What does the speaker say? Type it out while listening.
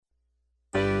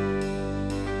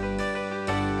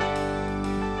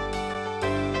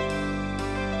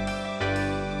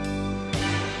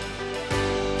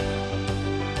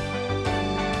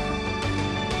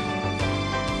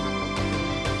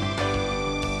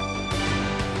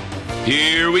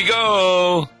Here we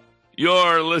go.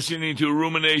 You're listening to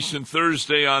Rumination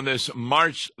Thursday on this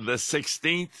March the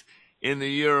 16th in the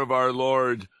year of our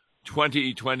Lord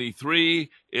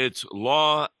 2023. It's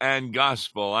Law and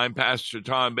Gospel. I'm Pastor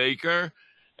Tom Baker,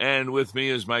 and with me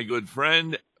is my good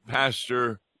friend,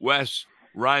 Pastor Wes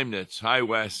Reimnitz. Hi,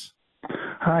 Wes.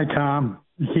 Hi, Tom.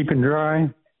 You keeping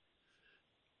dry?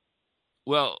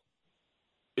 Well,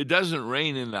 it doesn't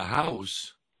rain in the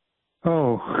house.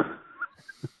 Oh.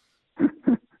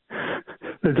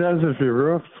 It does if your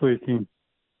roof's leaking.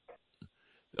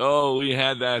 Oh, we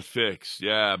had that fixed.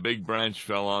 Yeah, a big branch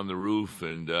fell on the roof,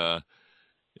 and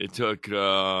it took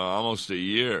almost a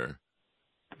year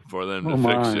for them to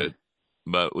fix it.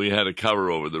 But we had a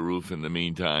cover over the roof in the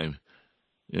meantime.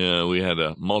 Yeah, we had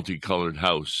a multicolored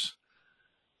house.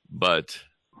 But,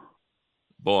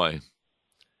 boy,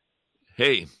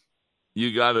 hey,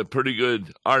 you got a pretty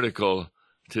good article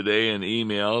today, an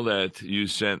email that you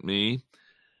sent me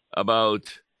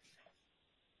about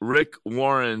Rick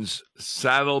Warren's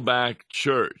Saddleback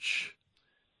Church.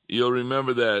 You'll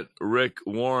remember that Rick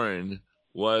Warren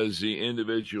was the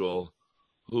individual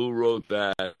who wrote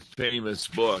that famous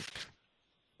book,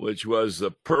 which was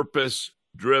The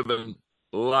Purpose-Driven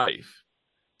Life.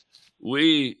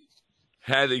 We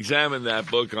had examined that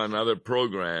book on other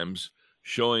programs,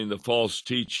 showing the false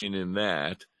teaching in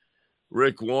that.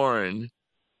 Rick Warren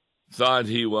thought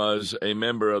he was a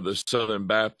member of the Southern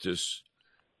Baptist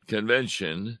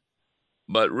Convention,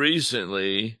 but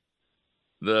recently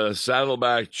the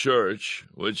Saddleback Church,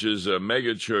 which is a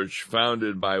megachurch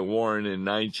founded by Warren in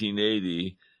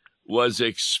 1980, was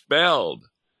expelled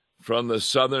from the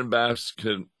Southern Baptist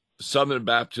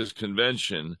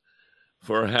Convention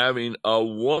for having a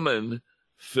woman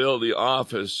fill the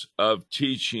office of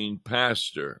teaching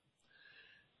pastor.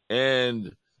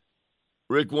 And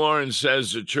Rick Warren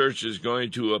says the church is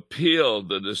going to appeal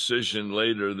the decision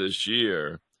later this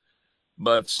year.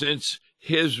 But since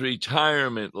his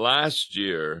retirement last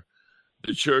year,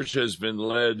 the church has been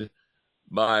led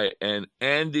by an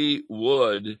Andy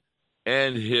Wood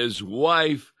and his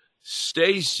wife,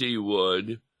 Stacy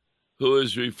Wood, who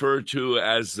is referred to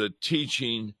as the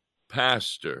teaching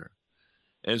pastor.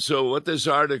 And so what this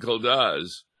article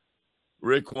does,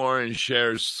 Rick Warren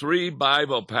shares 3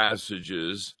 Bible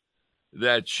passages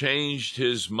that changed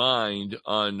his mind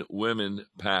on women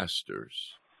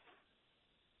pastors.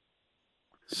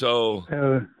 So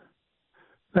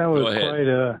that was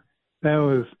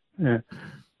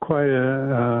quite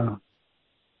a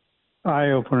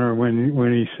eye opener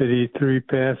when he said he had 3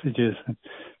 passages.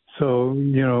 So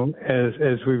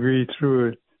as we read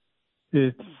through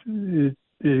it,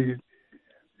 it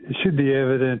should be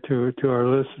evident to our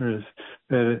listeners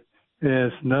that it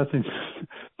has nothing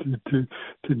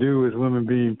to do with women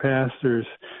being pastors.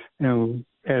 And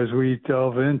as we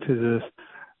delve into this,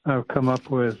 I've come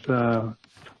up with 4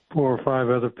 or 5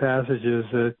 other passages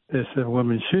that said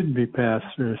women shouldn't be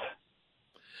pastors.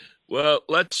 Well,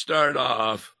 let's start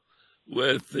off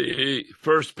with the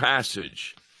first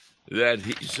passage that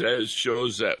he says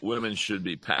shows that women should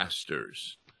be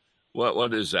pastors.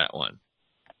 What is that one?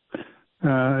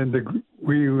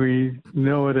 We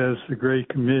know it as the Great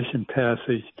Commission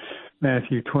passage,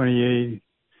 Matthew 28,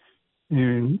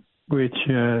 in which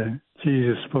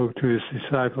Jesus spoke to his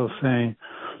disciples saying,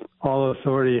 "All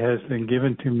authority has been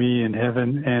given to me in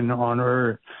heaven and on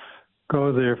earth.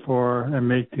 Go therefore and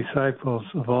make disciples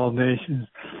of all nations,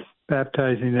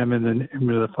 baptizing them in the name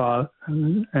of the Father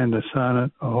and the Son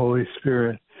and the Holy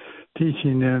Spirit,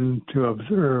 teaching them to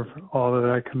observe all that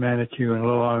I commanded you, and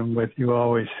lo, I'm with you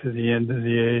always to the end of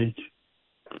the age."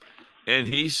 And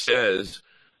he says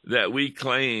that we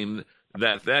claim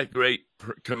that Great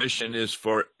Commission is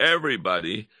for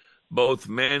everybody, both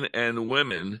men and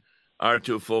women are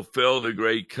to fulfill the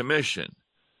Great Commission.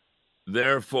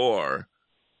 Therefore,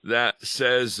 that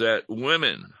says that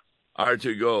women are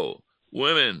to go,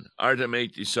 women are to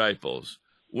make disciples,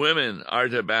 women are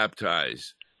to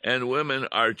baptize, and women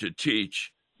are to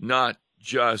teach, not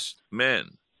just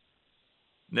men.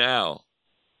 Now,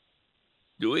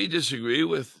 do we disagree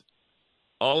with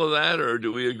all of that, or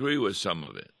do we agree with some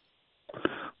of it?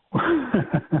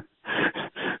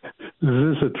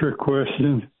 Is this a trick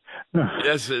question?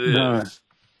 Yes, it is.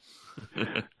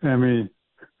 I mean,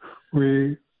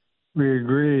 we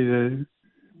agree that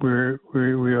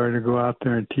we are to go out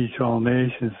there and teach all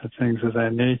nations and things of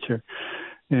that nature.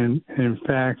 And in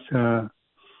fact,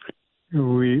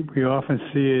 we often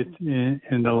see it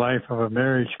in the life of a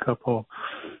marriage couple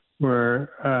where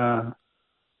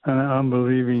an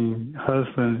unbelieving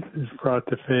husband is brought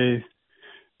to faith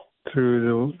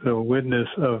through the witness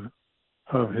of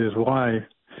his wife.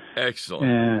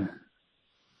 Excellent.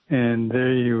 and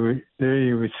there you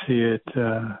would see it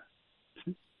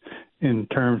in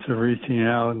terms of reaching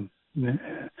out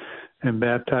and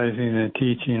baptizing and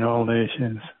teaching all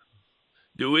nations.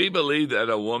 Do we believe that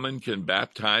a woman can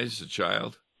baptize a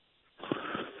child?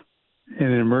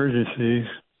 In emergencies.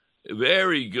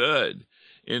 Very good.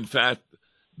 In fact,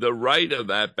 the rite of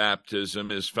that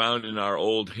baptism is found in our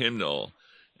old hymnal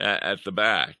at the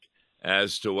back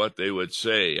as to what they would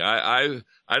say. I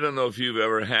don't know if you've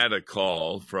ever had a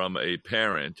call from a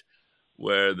parent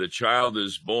where the child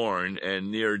is born and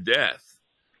near death.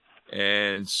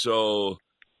 And so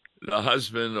the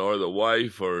husband or the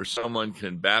wife or someone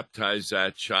can baptize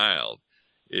that child.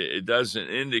 It doesn't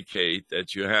indicate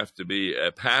that you have to be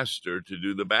a pastor to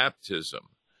do the baptism.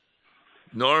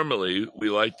 Normally, we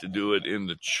like to do it in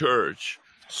the church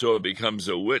so it becomes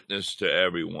a witness to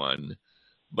everyone,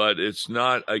 but it's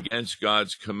not against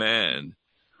God's command.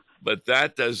 But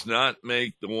that does not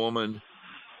make the woman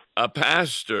a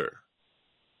pastor.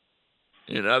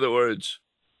 In other words,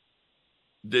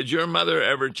 did your mother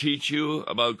ever teach you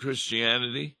about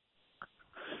Christianity?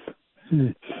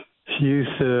 She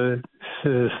used to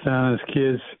sit us down as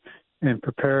kids and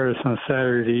prepare us on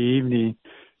Saturday evening,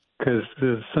 because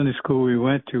the Sunday school we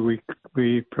went to,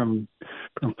 we from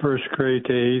first grade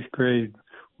to eighth grade,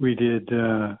 we did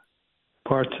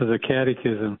parts of the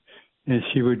catechism, and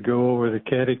she would go over the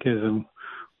catechism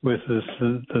with us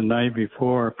the night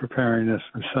before, preparing us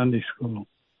for Sunday school.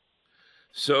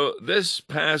 So this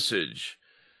passage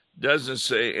doesn't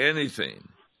say anything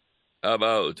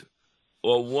about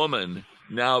a woman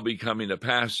now becoming a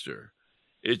pastor.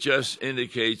 It just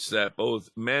indicates that both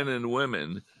men and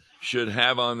women should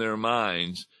have on their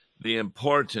minds the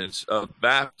importance of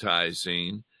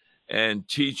baptizing and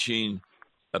teaching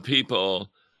people.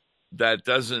 That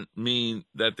doesn't mean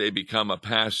that they become a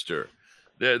pastor.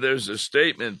 There's a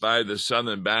statement by the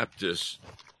Southern Baptists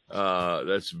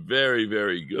that's very,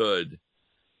 very good.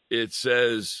 It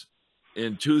says,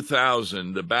 in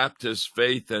 2000, the Baptist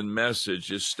Faith and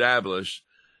Message established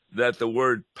that the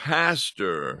word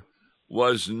pastor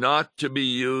was not to be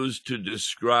used to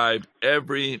describe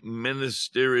every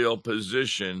ministerial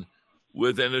position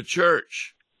within a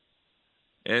church.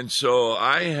 And so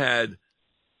I had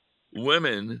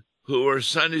women who were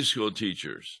Sunday school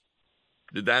teachers.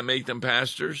 Did that make them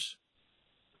pastors?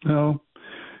 No.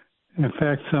 In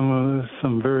fact,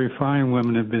 some very fine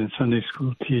women have been Sunday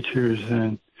school teachers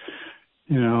and,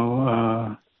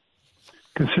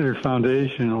 considered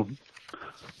foundational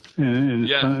in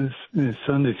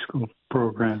Sunday school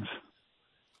programs.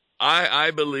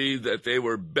 I believe that they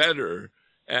were better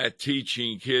at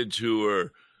teaching kids who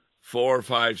were 4,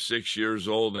 5, 6 years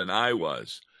old than I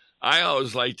was. I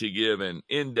always like to give an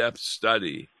in-depth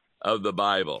study of the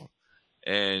Bible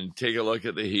and take a look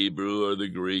at the Hebrew or the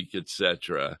Greek,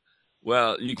 etc.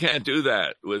 Well, you can't do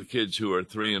that with kids who are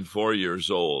 3 and 4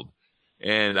 years old.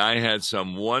 And I had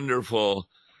some wonderful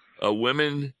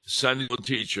women Sunday school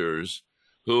teachers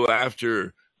who,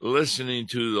 after listening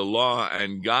to the law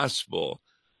and gospel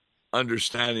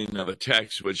understanding of a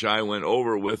text, which I went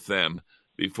over with them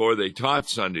before they taught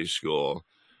Sunday school,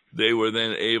 they were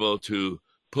then able to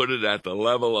put it at the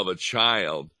level of a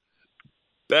child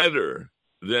better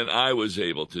than I was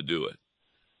able to do it.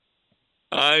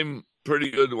 I'm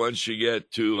pretty good once you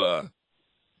get to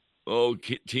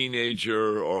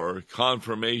teenager or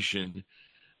confirmation,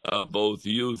 both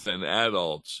youth and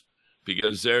adults,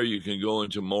 because there you can go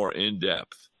into more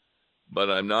in-depth. But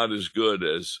I'm not as good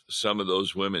as some of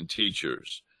those women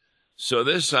teachers. So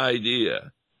this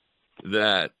idea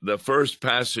that the first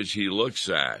passage he looks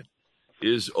at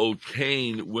is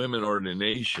okaying women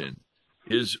ordination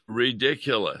is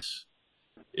ridiculous.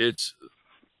 It's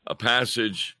a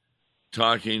passage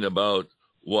talking about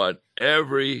what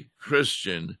every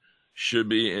Christian should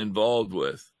be involved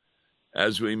with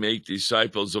as we make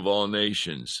disciples of all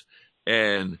nations.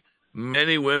 And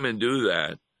many women do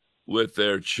that with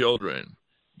their children,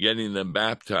 getting them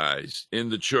baptized in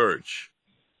the church,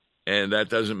 and that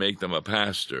doesn't make them a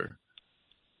pastor.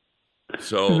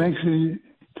 So, it makes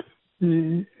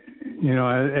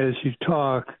as you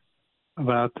talk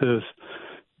about this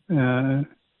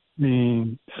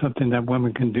being something that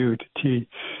women can do to teach,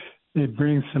 it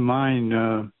brings to mind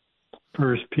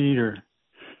 1 Peter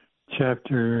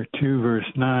chapter 2, verse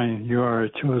 9. You are a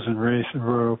chosen race, a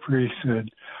royal priesthood,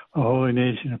 a holy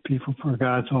nation, a people for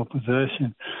God's own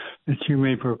possession, that you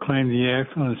may proclaim the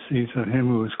excellencies of him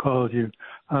who has called you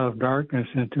out of darkness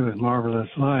into his marvelous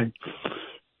light.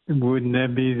 Wouldn't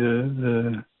that be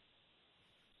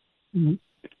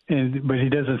but he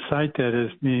doesn't cite that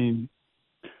as being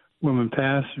women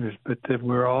pastors, but that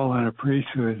we're all in a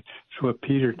priesthood. It's what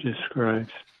Peter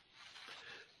describes.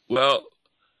 Well,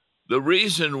 the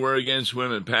reason we're against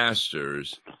women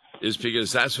pastors is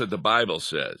because that's what the Bible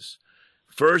says.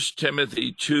 1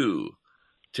 Timothy 2,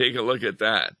 take a look at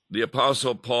that. The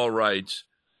Apostle Paul writes,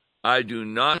 I do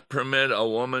not permit a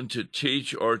woman to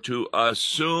teach or to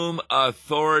assume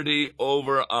authority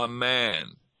over a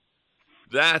man.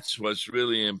 That's what's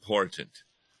really important.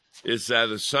 It's that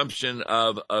assumption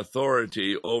of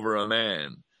authority over a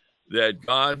man, that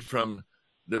God, from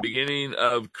the beginning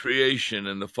of creation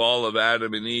and the fall of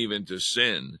Adam and Eve into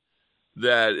sin,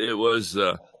 that it was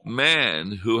the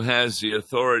man who has the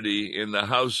authority in the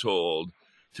household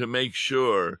to make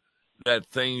sure that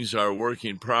things are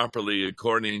working properly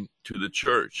according to the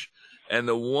church. And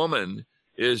the woman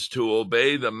is to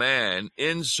obey the man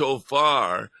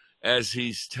insofar as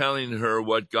he's telling her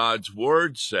what God's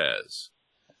word says.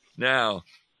 Now,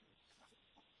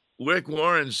 Rick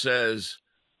Warren says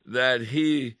that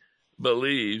he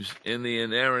believes in the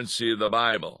inerrancy of the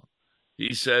Bible.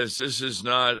 He says this is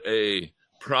not a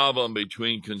problem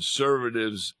between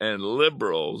conservatives and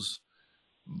liberals,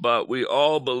 but we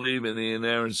all believe in the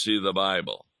inerrancy of the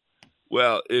Bible.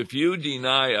 Well, if you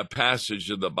deny a passage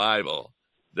of the Bible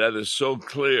that is so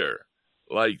clear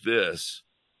like this,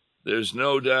 there's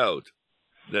no doubt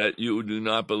that you do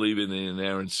not believe in the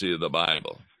inerrancy of the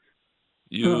Bible.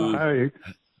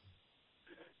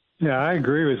 I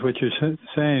agree with what you're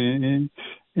saying. And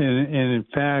in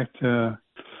fact,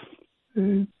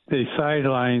 they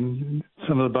sideline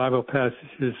some of the Bible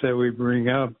passages that we bring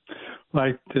up,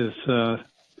 like this 2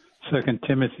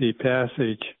 Timothy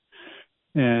passage.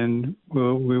 And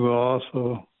we will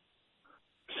also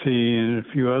see in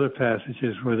a few other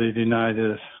passages where they deny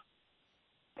this.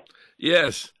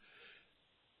 Yes.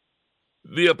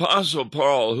 The Apostle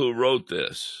Paul, who wrote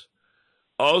this,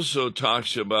 also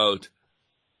talks about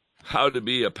how to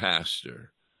be a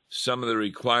pastor, some of the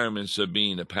requirements of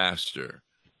being a pastor.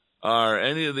 Are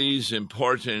any of these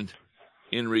important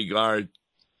in regard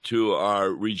to our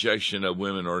rejection of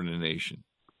women ordination?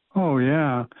 Oh,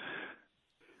 yeah.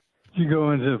 You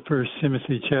go into 1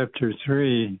 Timothy chapter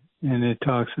 3, and it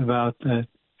talks about that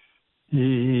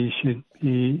he should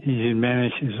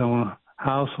manage his own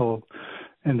household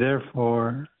and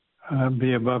therefore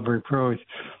be above reproach,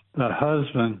 the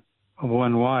husband of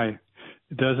one wife.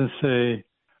 It doesn't say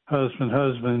husband,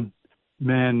 husband,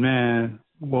 man, man,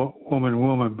 woman,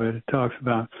 woman, but it talks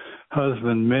about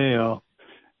husband, male,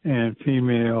 and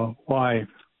female, wife.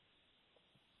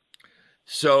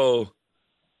 So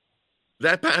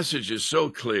that passage is so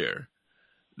clear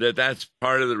that that's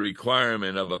part of the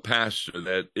requirement of a pastor,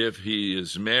 that if he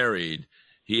is married,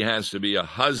 he has to be a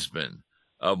husband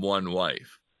of one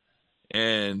wife.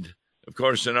 And of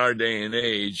course, in our day and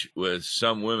age, with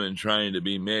some women trying to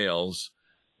be males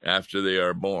after they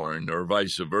are born, or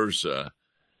vice versa,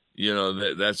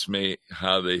 that's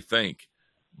how they think.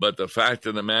 But the fact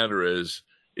of the matter is,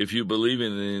 if you believe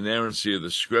in the inerrancy of the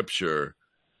scripture,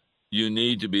 you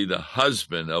need to be the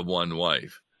husband of one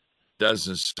wife. It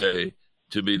doesn't say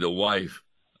to be the wife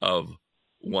of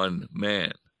one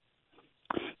man.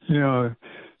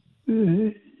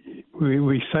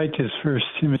 We cite this 1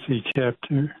 Timothy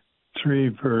chapter 3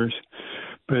 verse,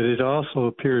 but it also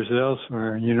appears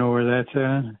elsewhere. You know where that's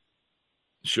at?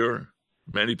 Sure.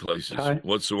 Many places.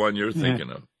 What's the one you're thinking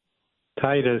of?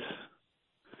 Titus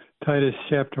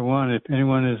chapter 1, if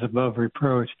anyone is above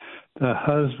reproach, the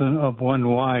husband of one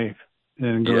wife,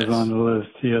 then goes on to list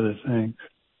the other things.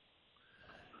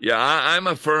 Yeah, I'm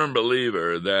a firm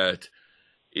believer that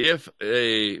if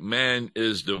a man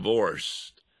is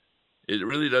divorced, it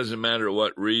really doesn't matter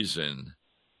what reason.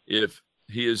 If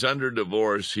he is under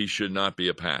divorce, he should not be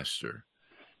a pastor.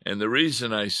 And the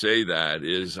reason I say that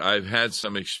is I've had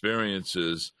some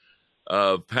experiences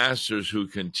of pastors who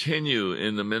continue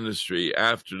in the ministry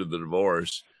after the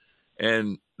divorce,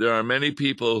 and there are many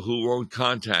people who won't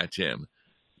contact him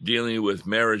dealing with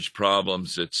marriage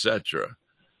problems, etc.,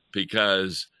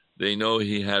 because they know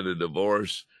he had a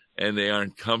divorce and they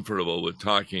aren't comfortable with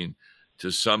talking to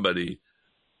somebody.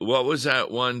 What was that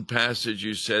one passage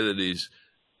you said, that he's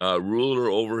ruler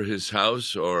over his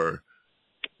house, or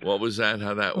what was that,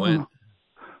 how that went?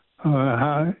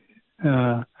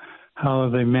 How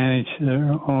they manage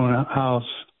their own house.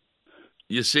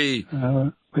 You see,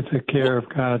 with the care of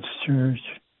God's church.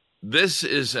 This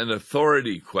is an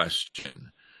authority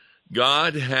question.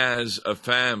 God has a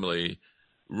family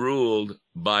ruled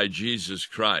by Jesus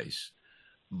Christ,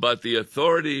 but the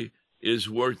authority is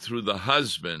worked through the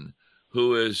husband,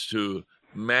 who is to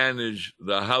manage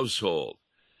the household.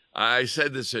 I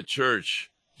said this at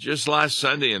church just last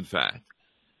Sunday, in fact.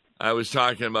 I was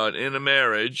talking about in a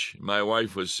marriage, my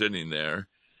wife was sitting there.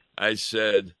 I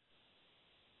said,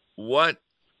 what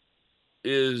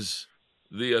is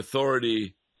the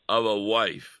authority of a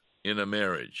wife in a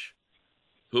marriage?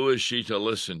 Who is she to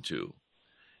listen to?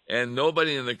 And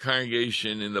nobody in the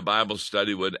congregation in the Bible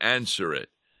study would answer it.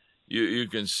 You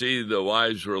can see the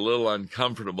wives were a little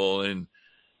uncomfortable in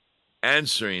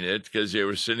answering it because they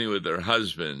were sitting with their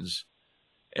husbands.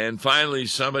 And finally,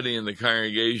 somebody in the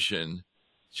congregation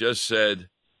just said,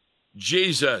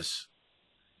 Jesus.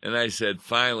 And I said,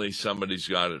 finally, somebody's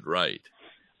got it right.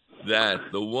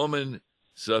 That the woman's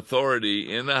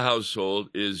authority in the household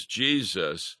is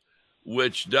Jesus,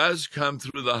 which does come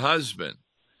through the husband.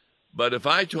 But if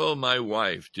I told my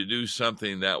wife to do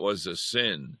something that was a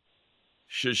sin,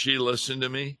 should she listen to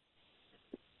me?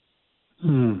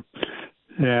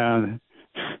 Yeah.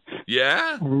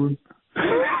 Yeah?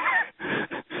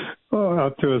 Oh,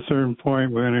 up to a certain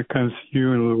point when it comes to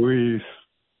you and Louise.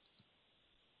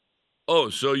 Oh,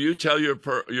 so you tell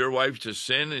your wife to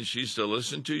sin and she's to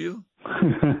listen to you?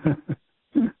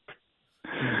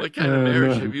 What kind of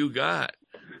marriage have you got?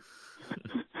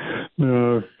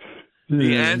 No.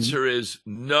 The answer is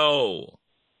no.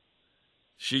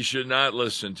 She should not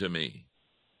listen to me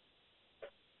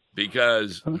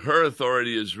because her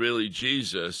authority is really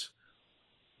Jesus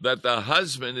that the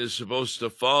husband is supposed to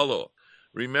follow.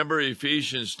 Remember,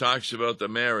 Ephesians talks about the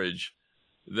marriage,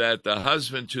 that the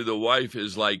husband to the wife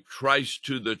is like Christ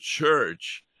to the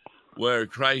church, where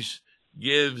Christ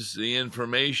gives the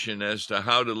information as to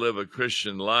how to live a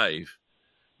Christian life,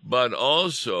 but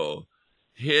also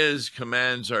his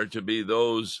commands are to be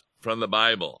those from the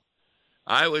Bible.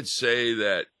 I would say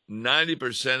that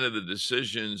 90% of the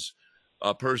decisions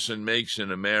a person makes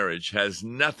in a marriage has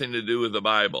nothing to do with the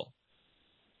Bible.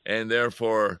 And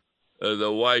therefore,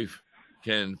 the wife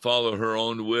can follow her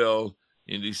own will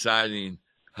in deciding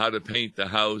how to paint the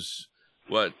house,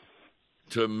 what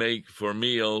to make for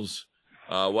meals,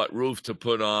 what roof to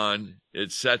put on,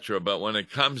 etc. But when it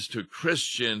comes to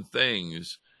Christian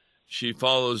things, she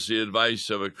follows the advice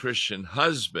of a Christian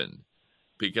husband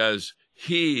because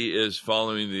he is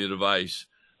following the advice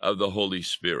of the Holy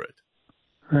Spirit.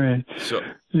 Right. So,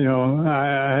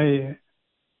 I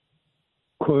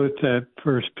quote that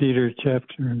 1 Peter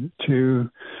chapter 2,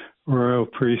 royal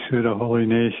priesthood, a holy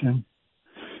nation.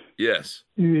 yes.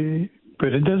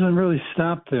 But it doesn't really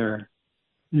stop there.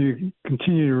 You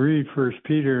continue to read 1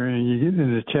 Peter and you get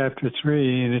into chapter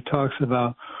 3 and it talks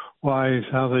about wives,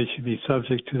 how they should be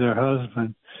subject to their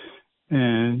husband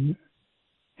and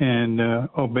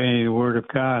obeying the word of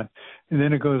God. And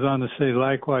then it goes on to say,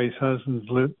 likewise, husbands,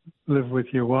 live with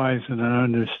your wives in an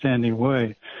understanding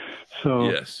way. So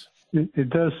yes. it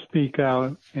does speak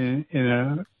out in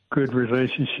a good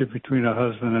relationship between a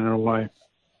husband and a wife.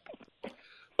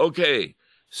 Okay,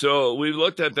 so we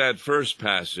looked at that first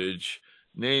passage,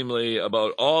 namely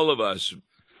about all of us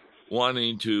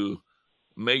wanting to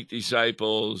make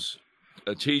disciples,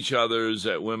 teach others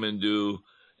that women do,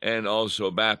 and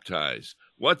also baptize.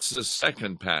 What's the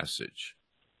second passage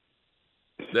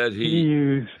that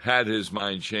he had his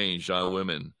mind changed on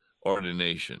women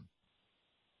ordination?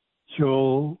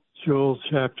 Joel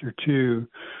chapter 2,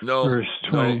 verse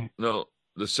 20. No.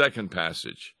 The second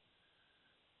passage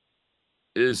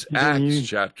is Acts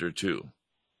chapter 2,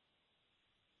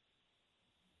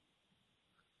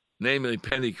 namely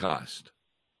Pentecost.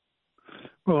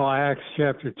 Well, Acts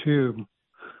chapter 2.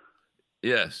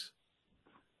 Yes.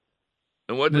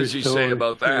 And what does he say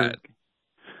about that?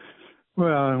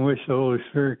 Well, in which the Holy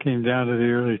Spirit came down to the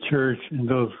early church and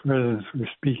those present were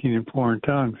speaking in foreign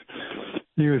tongues.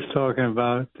 He was talking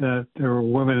about that there were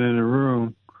women in the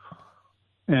room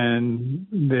and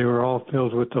they were all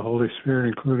filled with the Holy Spirit,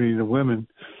 including the women.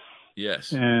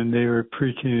 Yes. And they were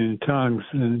preaching in tongues,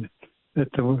 and that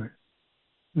the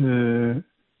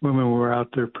women were out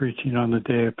there preaching on the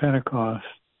day of Pentecost.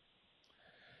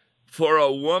 For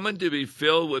a woman to be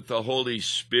filled with the Holy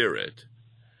Spirit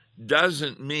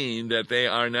doesn't mean that they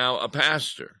are now a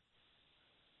pastor.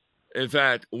 In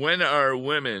fact, when are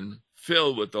women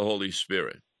filled with the Holy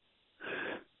Spirit?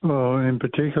 Well, in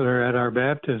particular at our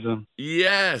baptism.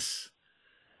 Yes.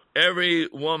 Every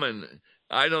woman,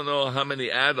 I don't know how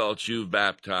many adults you've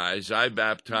baptized. I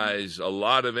baptized a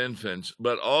lot of infants,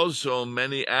 but also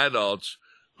many adults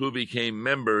who became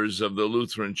members of the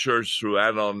Lutheran Church through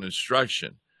adult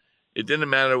instruction. It didn't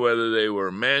matter whether they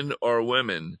were men or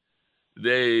women.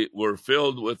 They were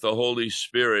filled with the Holy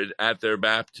Spirit at their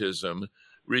baptism,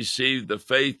 received the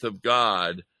faith of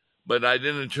God, but I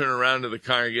didn't turn around to the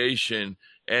congregation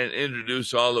and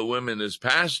introduce all the women as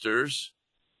pastors.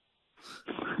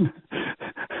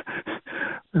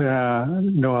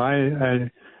 No,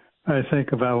 I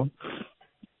think about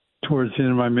towards the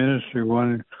end of my ministry,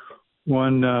 one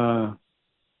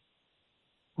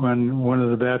one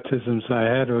of the baptisms I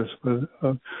had was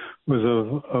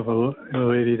of a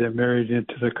lady that married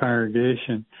into the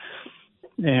congregation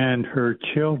and her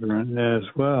children as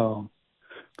well.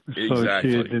 So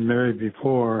she had been married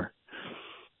before,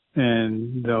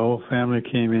 and the whole family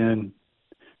came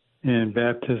in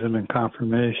baptism and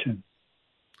confirmation.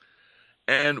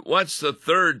 And what's the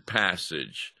third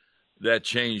passage that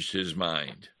changed his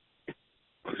mind?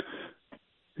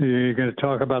 You're going to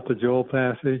talk about the Joel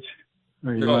passage,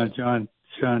 or you want John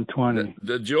 20?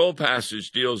 The Joel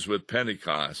passage deals with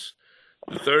Pentecost.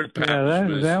 The third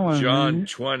passage was John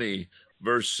 20,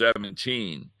 verse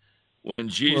 17, when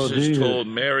Jesus told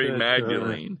Mary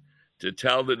Magdalene to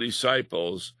tell the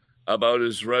disciples about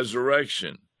his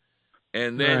resurrection.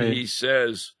 And then he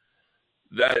says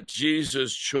that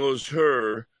Jesus chose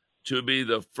her to be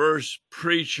the first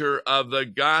preacher of the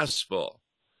gospel.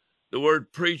 The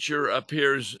word preacher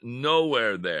appears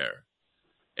nowhere there.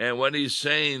 And when he's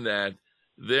saying that,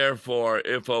 therefore,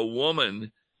 if a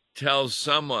woman tells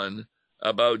someone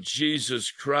about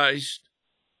Jesus Christ,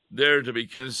 they're to be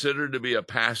considered to be a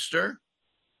pastor?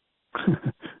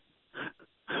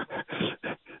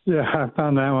 Yeah, I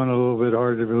found that one a little bit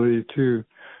hard to believe, too.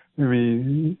 I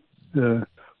mean, the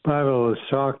Bible is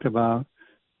talked about.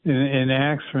 In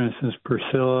Acts, for instance,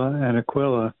 Priscilla and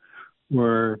Aquila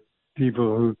were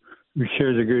people who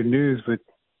shared the good news, but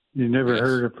you never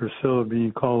heard of Priscilla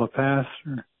being called a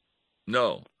pastor.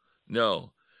 No.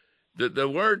 The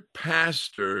word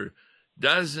pastor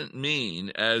doesn't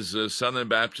mean, as the Southern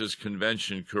Baptist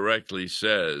Convention correctly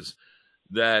says,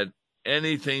 that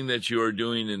anything that you are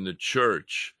doing in the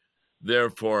church,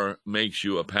 therefore, makes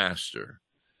you a pastor.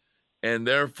 And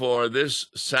therefore, this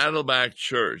Saddleback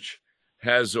Church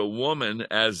has a woman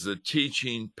as the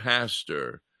teaching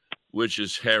pastor, which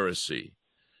is heresy.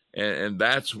 And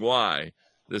that's why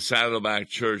the Saddleback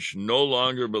Church no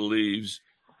longer believes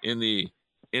in the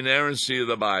inerrancy of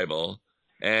the Bible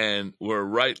and were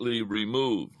rightly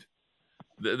removed.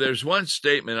 There's one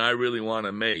statement I really want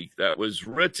to make that was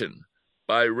written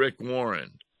by Rick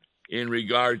Warren in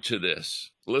regard to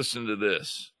this. Listen to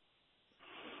this.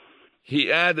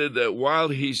 He added that while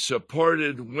he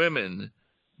supported women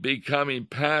becoming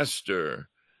pastor,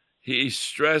 he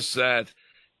stressed that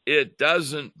it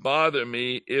doesn't bother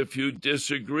me if you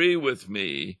disagree with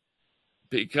me,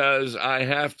 because I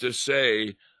have to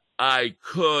say I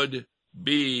could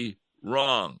be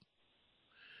wrong.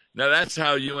 Now, that's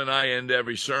how you and I end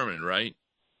every sermon, right?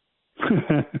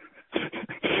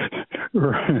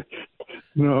 Right.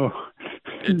 No.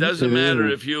 It doesn't matter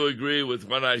if you agree with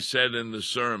what I said in the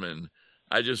sermon.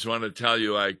 I just want to tell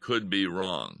you I could be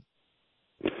wrong.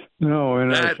 No, in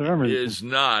that our sermon is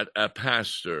not a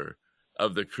pastor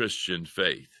of the Christian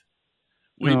faith.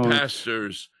 We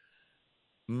pastors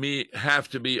have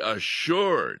to be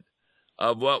assured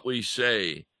of what we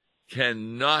say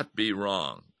cannot be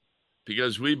wrong,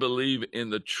 because we believe in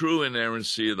the true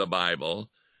inerrancy of the Bible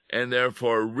and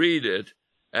therefore read it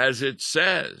as it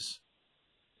says.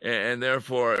 And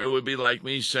therefore, it would be like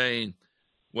me saying,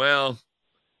 well,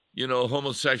 you know,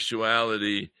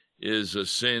 homosexuality is a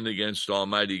sin against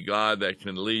Almighty God that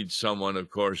can lead someone, of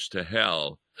course, to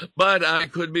hell. But I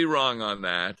could be wrong on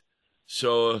that.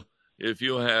 So if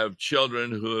you have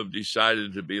children who have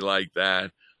decided to be like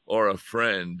that, or a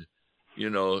friend, you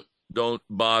know, don't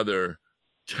bother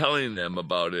telling them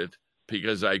about it,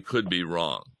 because I could be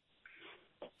wrong.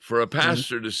 For a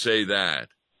pastor to say that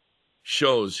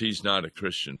shows he's not a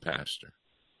Christian pastor.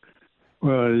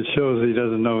 Well, it shows he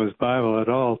doesn't know his Bible at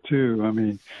all, too. I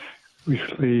mean, which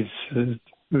leads to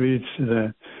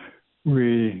that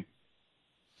we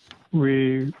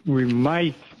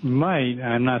might,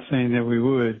 I'm not saying that we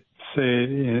would, say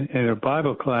it in a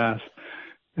Bible class,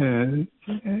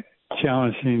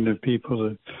 challenging the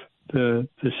people to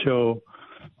show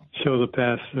the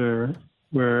pastor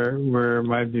where it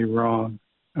might be wrong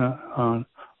on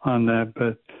that,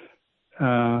 but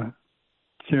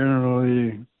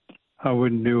generally I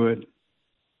wouldn't do it.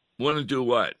 Wouldn't do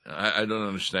what? I don't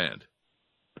understand.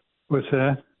 What's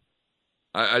that?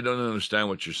 I don't understand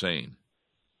what you're saying.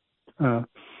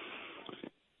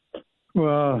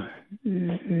 Well,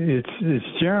 it's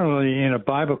generally in a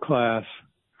Bible class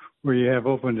where you have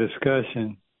open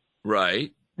discussion,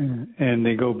 right? And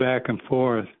they go back and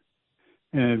forth,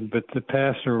 but the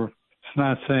pastor is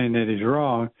not saying that he's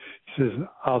wrong. He says,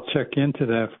 "I'll check into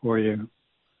that for you."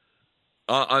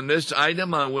 On this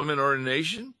item on women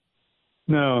ordination?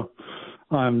 No,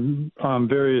 on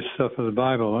various stuff of the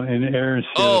Bible and inerrancy.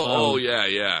 Oh,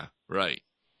 yeah, right.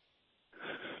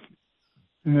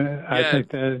 I think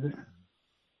that.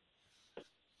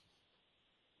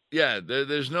 Yeah,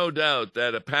 there's no doubt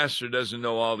that a pastor doesn't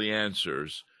know all the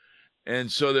answers,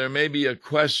 And so there may be a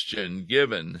question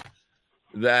given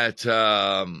that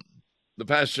the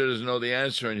pastor doesn't know the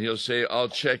answer, and he'll say, I'll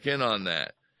check in on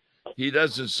that. He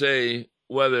doesn't say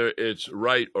whether it's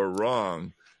right or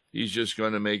wrong. He's just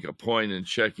going to make a point in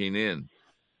checking in.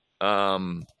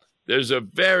 There's a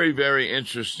very, very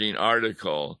interesting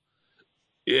article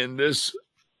in this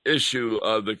issue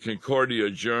of the Concordia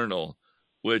Journal,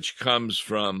 which comes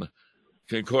from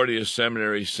Concordia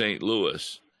Seminary, St.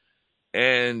 Louis.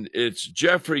 And it's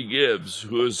Jeffrey Gibbs,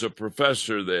 who is a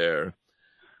professor there,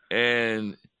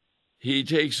 and he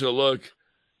takes a look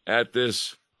at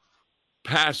this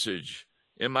passage.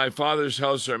 In my Father's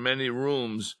house are many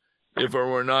rooms. If it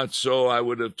were not so, I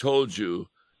would have told you.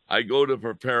 I go to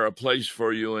prepare a place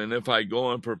for you, and if I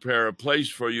go and prepare a place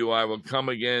for you, I will come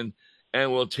again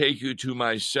and will take you to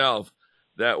myself,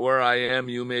 that where I am,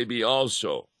 you may be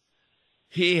also.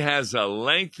 He has a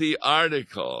lengthy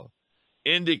article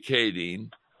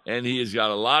indicating, and he has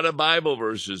got a lot of Bible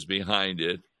verses behind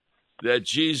it, that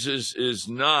Jesus is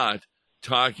not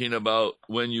talking about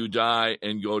when you die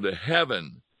and go to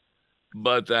heaven,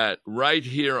 but that right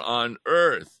here on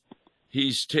earth,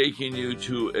 he's taking you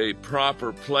to a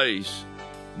proper place,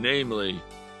 namely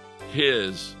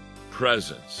his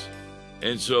presence.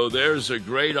 And so there's a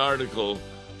great article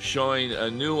showing a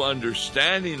new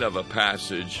understanding of a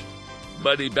passage,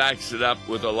 but he backs it up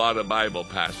with a lot of Bible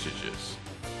passages.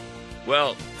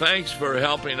 Well, thanks for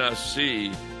helping us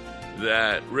see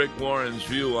that Rick Warren's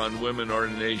view on women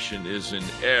ordination is in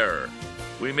error.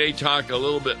 We may talk a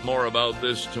little bit more about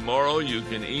this tomorrow. You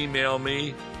can email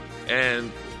me,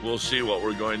 and we'll see what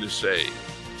we're going to say.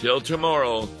 Till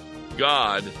tomorrow,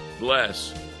 God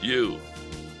bless you.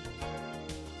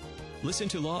 Listen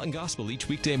to Law and Gospel each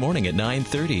weekday morning at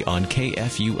 9:30 on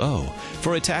KFUO.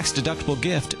 For a tax-deductible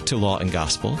gift to Law and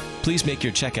Gospel, please make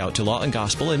your check out to Law and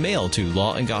Gospel and mail to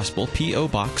Law and Gospel, P.O.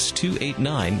 Box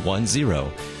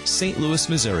 28910, St. Louis,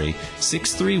 Missouri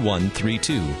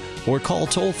 63132, or call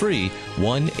toll-free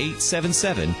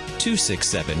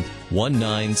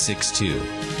 1-877-267-1962.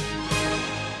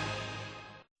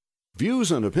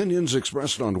 Views and opinions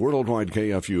expressed on Worldwide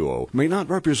KFUO may not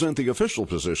represent the official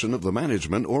position of the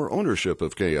management or ownership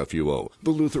of KFUO, the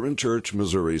Lutheran Church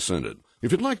Missouri Synod.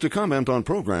 If you'd like to comment on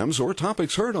programs or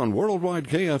topics heard on Worldwide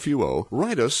KFUO,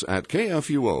 write us at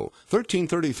KFUO,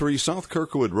 1333 South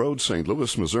Kirkwood Road, St.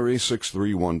 Louis, Missouri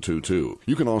 63122.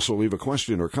 You can also leave a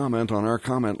question or comment on our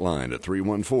comment line at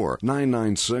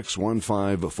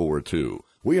 314-996-1542.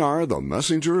 We are the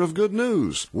messenger of good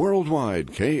news, Worldwide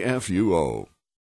KFUO.